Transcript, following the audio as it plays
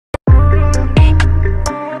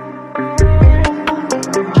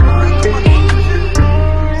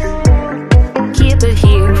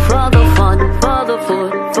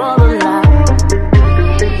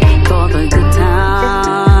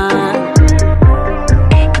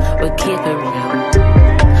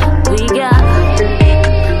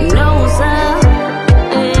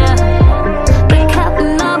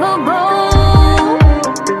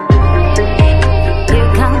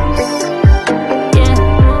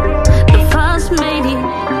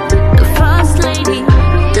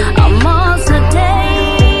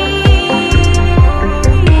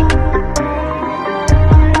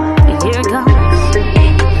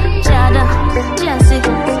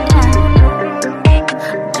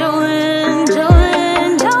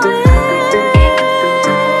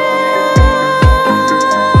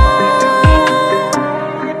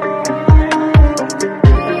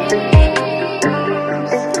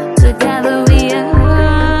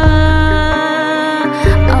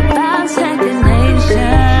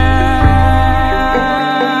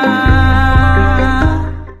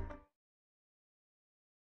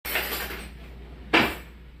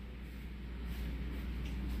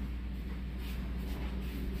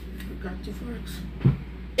got to works.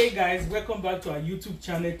 Hey guys, welcome back to our YouTube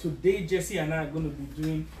channel. Today Jesse and I are going to be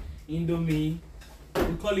doing Indomie.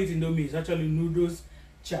 We call it Indomie. It's actually noodles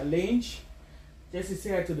challenge. Jesse,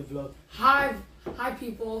 say hi to the vlog. Hi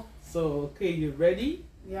people. So okay, you ready?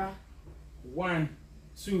 Yeah. 1,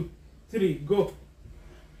 2, 3, go.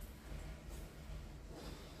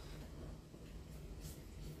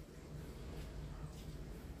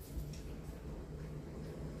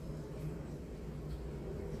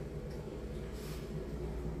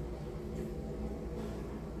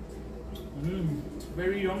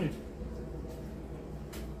 Very yummy.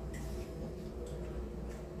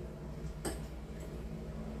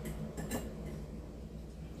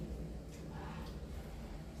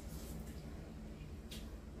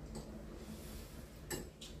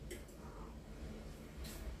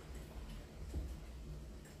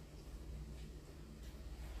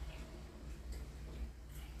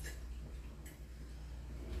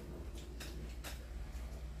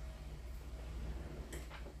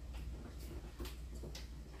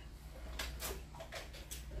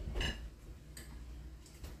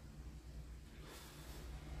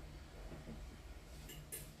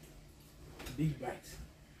 Big bite.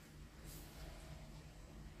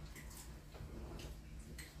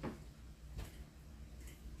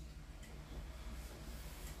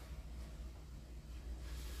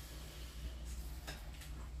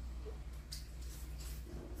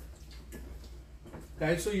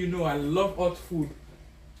 Guys, so you know I love hot food,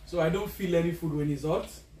 so I don't feel any food when it's hot.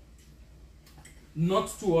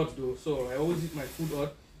 Not too hot though, so I always eat my food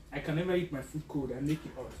hot. I can never eat my food cold. I make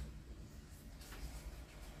it hot.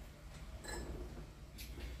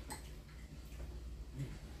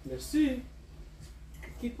 Let's see.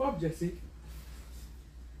 Keep up, Jesse.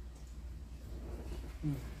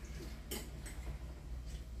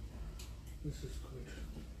 This is good.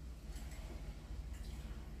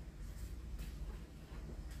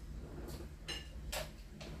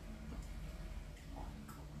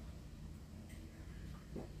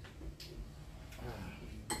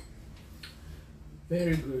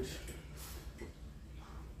 Very good.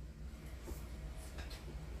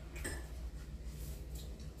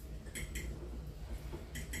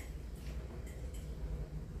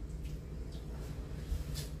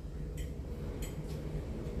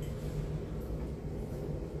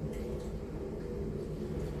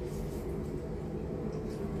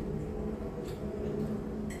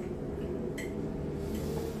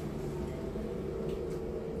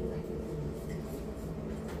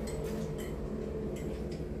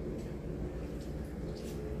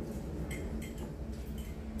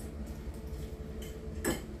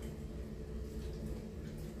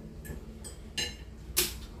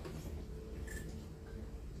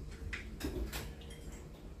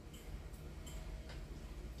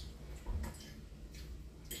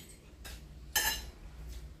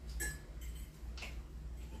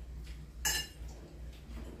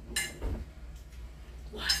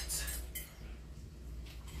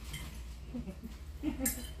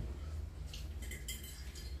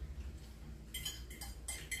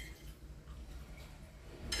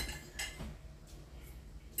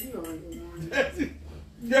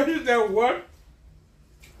 Just that what?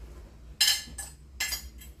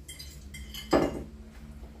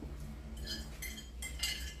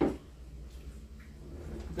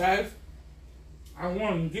 Guys, I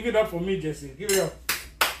won. Give it up for me, Jesse. Give it up.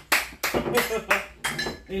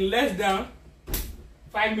 In less than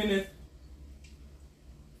 5 minutes.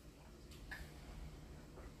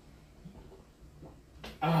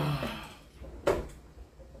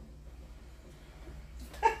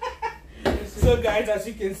 So guys, as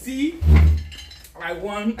you can see, I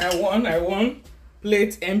won.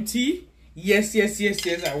 Plate empty. Yes,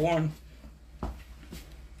 I won.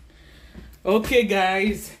 Okay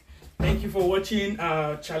guys, thank you for watching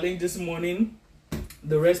our challenge this morning.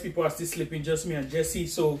 The rest people are still sleeping, just me and Jesse.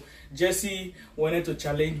 So Jesse wanted to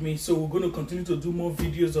challenge me, so we're going to continue to do more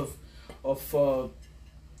videos of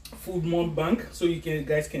food mukbang, so you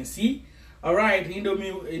guys can see. All right,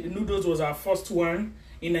 Indomie noodles was our first one.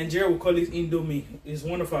 In Nigeria, we call it Indomie. It's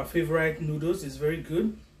one of our favorite noodles. It's very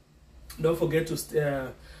good. Don't forget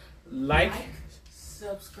to like,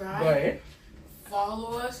 subscribe, go ahead,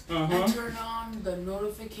 follow us, and turn on the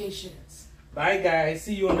notifications. Bye, guys.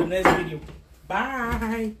 See you on the next video.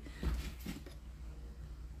 Bye.